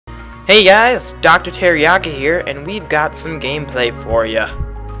Hey guys, DrTeriyaki here, and we've got some gameplay for you.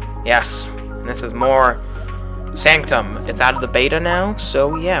 Yes, this is more Sanctum. It's out of the beta now,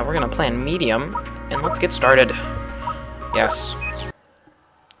 so yeah, we're gonna play on medium, and let's get started. Yes.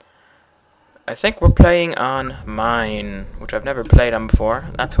 I think we're playing on Mine, which I've never played on before.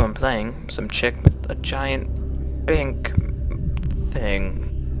 That's who I'm playing. Some chick with a giant pink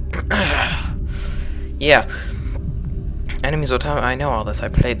thing. Yeah. Enemies will tell me I know all this. I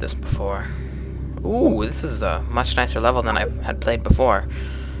played this before. Ooh, this is a much nicer level than I had played before.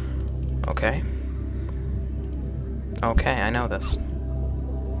 Okay. Okay, I know this.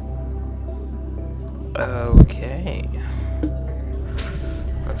 Okay.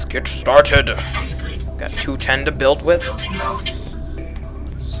 Let's get started. Got 210 to build with.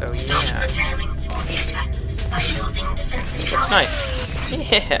 So yeah. Looks nice.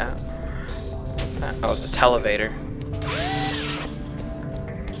 Yeah. What's that? Oh, it's a televator.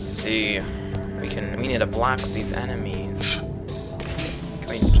 See, we need to block these enemies. Can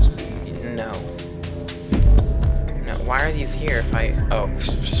we just no. Why are these here if I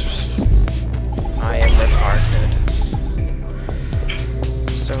I am retarded.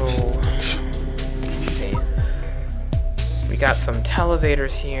 So let's see. We got some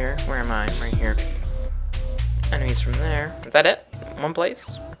televators here. Where am I? Right here. Enemies from there. Is that it? One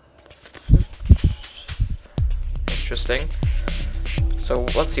place? Interesting. So,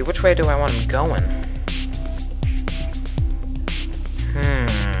 let's see, which way do I want him going?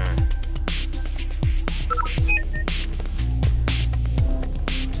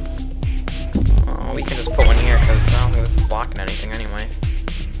 Oh, we can just put one here, because I don't think this is blocking anything anyway.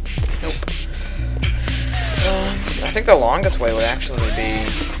 Nope. I think the longest way would actually be...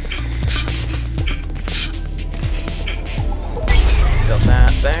 build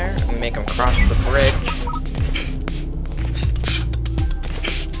that there, and make him cross the bridge.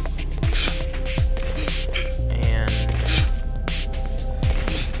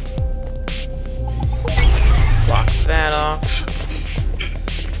 That off.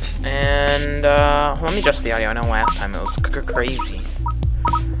 And let me adjust the audio. I know last time it was crazy.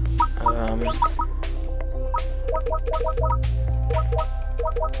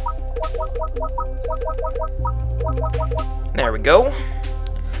 There we go.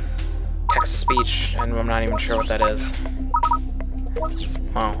 Text-to-speech, and I'm not even sure what that is.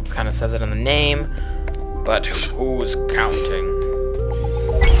 Well, it kind of says it in the name, but who's counting?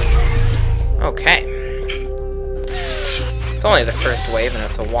 Okay. It's only the first wave, and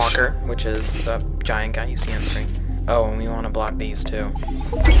it's a walker, which is the giant guy you see on screen. Oh, and we want to block these too.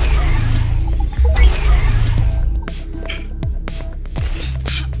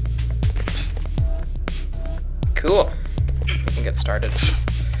 Cool. We can get started.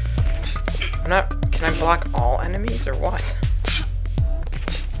 Can I block all enemies, or what?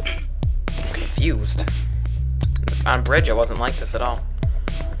 I'm confused. On bridge, it wasn't like this at all.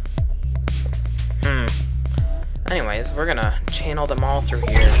 Anyways, we're gonna channel them all through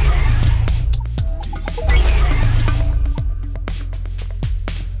here.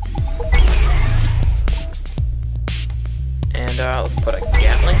 And let's put a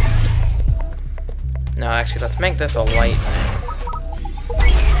Gatling. No, actually, let's make this a light.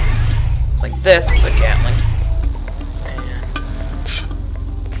 It's like this, a Gatling. And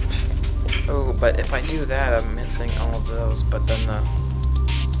oh, but if I do that, I'm missing all of those. But then the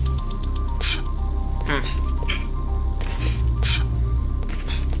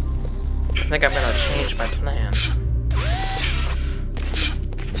I think I'm gonna change my plans.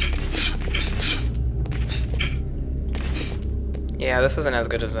 Yeah, this isn't as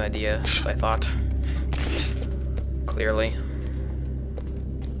good of an idea as I thought. Clearly.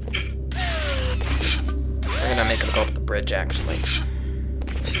 We're gonna make them go to the bridge, actually.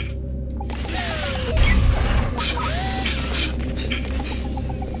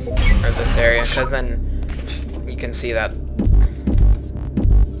 Or this area, because then you can see that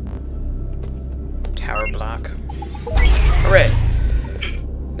tower block. Hooray!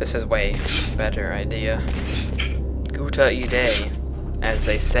 This is way better idea. Gute Idee, as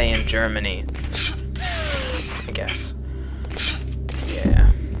they say in Germany. I guess.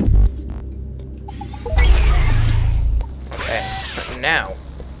 Yeah. Okay, now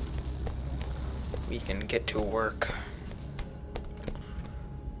we can get to work.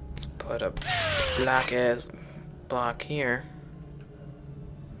 Let's put a black ass block here.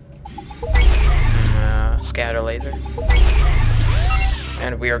 Scatter laser.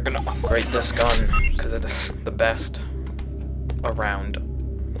 And we are gonna upgrade this gun because it is the best around.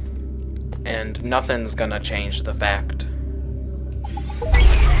 And nothing's gonna change the fact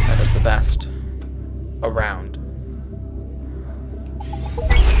that it's the best around.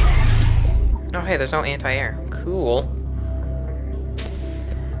 Oh, hey, there's no anti-air. Cool.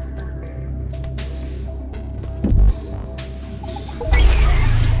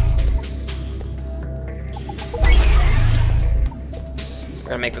 We're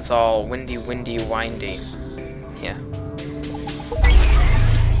gonna make this all windy, windy. Yeah.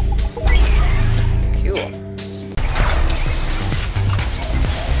 Cool.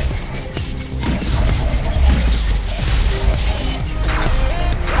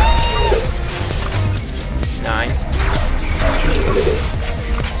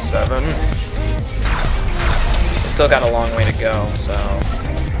 Still got a long way to go, so...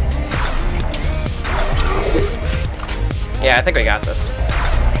 Yeah, I think we got this.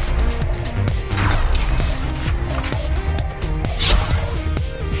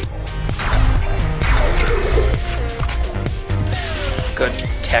 Good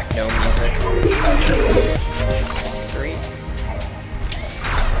techno music. 3.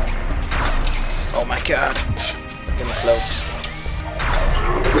 Oh my god. We're getting close.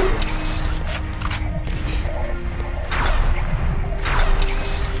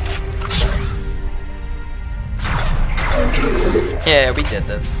 Yeah, we did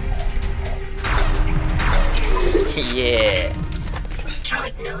this. Yeah.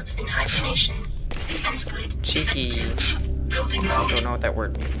 Turret nodes in hibernation. Defense grid. Cheeky. Sanctum. Building I don't know what that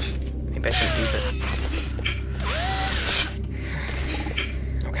word means. Maybe I shouldn't use it.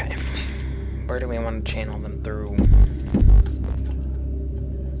 Okay. Where do we want to channel them through?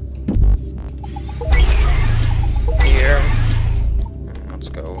 Here. Let's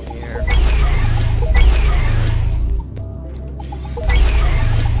go here.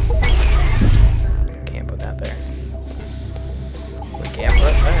 Can't put that there. We can't put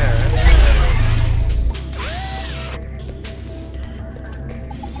it there.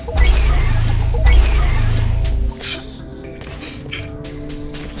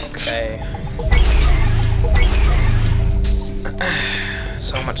 Okay.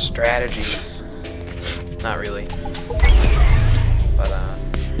 So much strategy. Not really. But,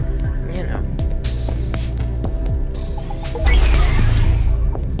 you know.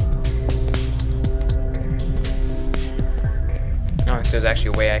 I don't think there's actually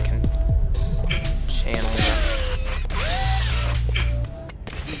a way I can channel them.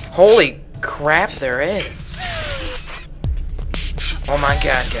 Holy crap, there is! Oh my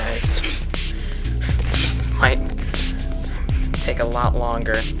god, guys. This might take a lot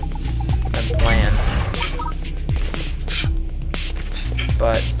longer than planned.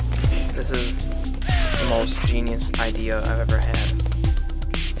 But this is the most genius idea I've ever had.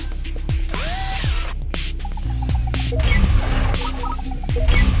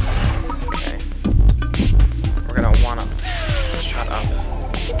 Okay. We're gonna wanna shut up.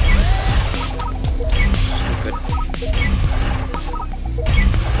 Stupid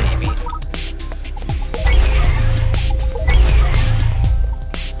baby.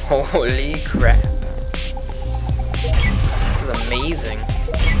 Holy crap. This is amazing.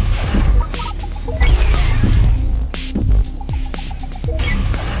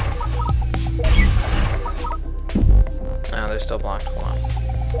 Oh, they're still blocked. Hold on.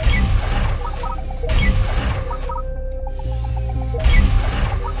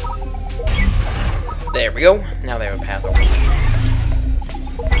 There we go. Now they have a path open.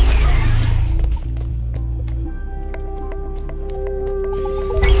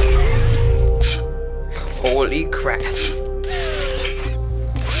 Holy crap.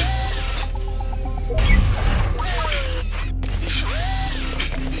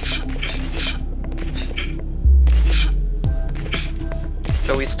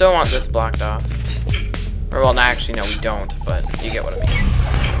 So we still want this blocked off. Or, well, no, actually, no, we don't, but you get what I mean.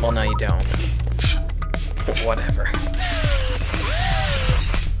 Well, no, you don't. Whatever.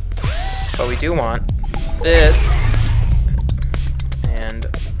 But we do want this. And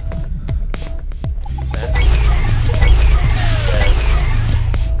this. This.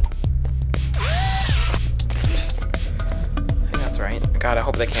 I think that's right. God, I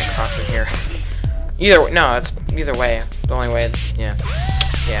hope they can't cross it here. Either way, no, it's either way. The only way, yeah.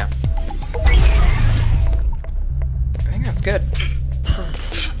 Yeah. I think that's good.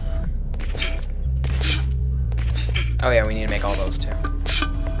 Oh yeah, we need to make all those too.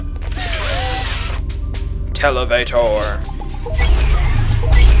 Televator.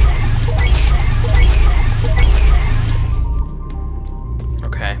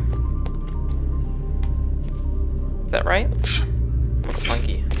 Okay. Is that right? Looks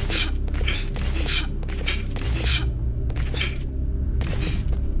funky.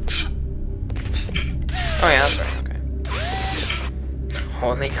 Oh yeah, that's right, okay.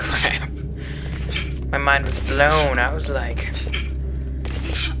 Holy crap. My mind was blown. I was like...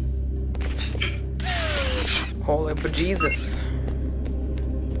 Holy bejesus.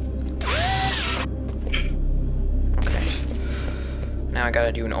 Okay. Now I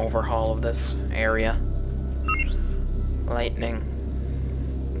gotta do an overhaul of this area. Lightning.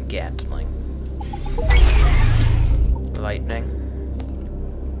 Gatling. Lightning.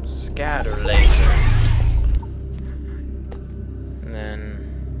 Scatter laser. And then...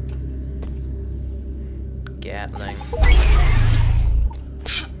 Gatling.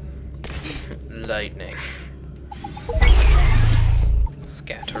 Lightning.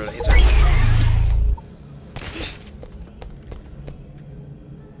 Scatter laser.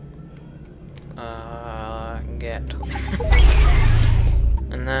 Gatling.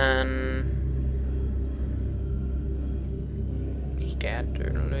 And then...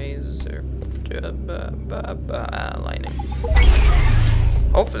 Scatter laser. Lightning.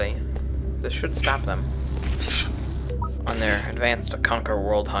 Hopefully, this should stop them on their advance to conquer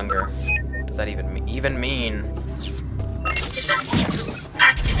world hunger. What does that even mean? Defense sequence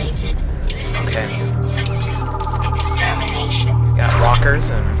activated. Okay. Sanctum. Extermination. Got rockers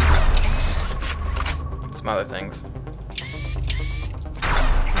and some other things.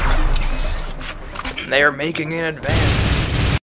 They are making an advance.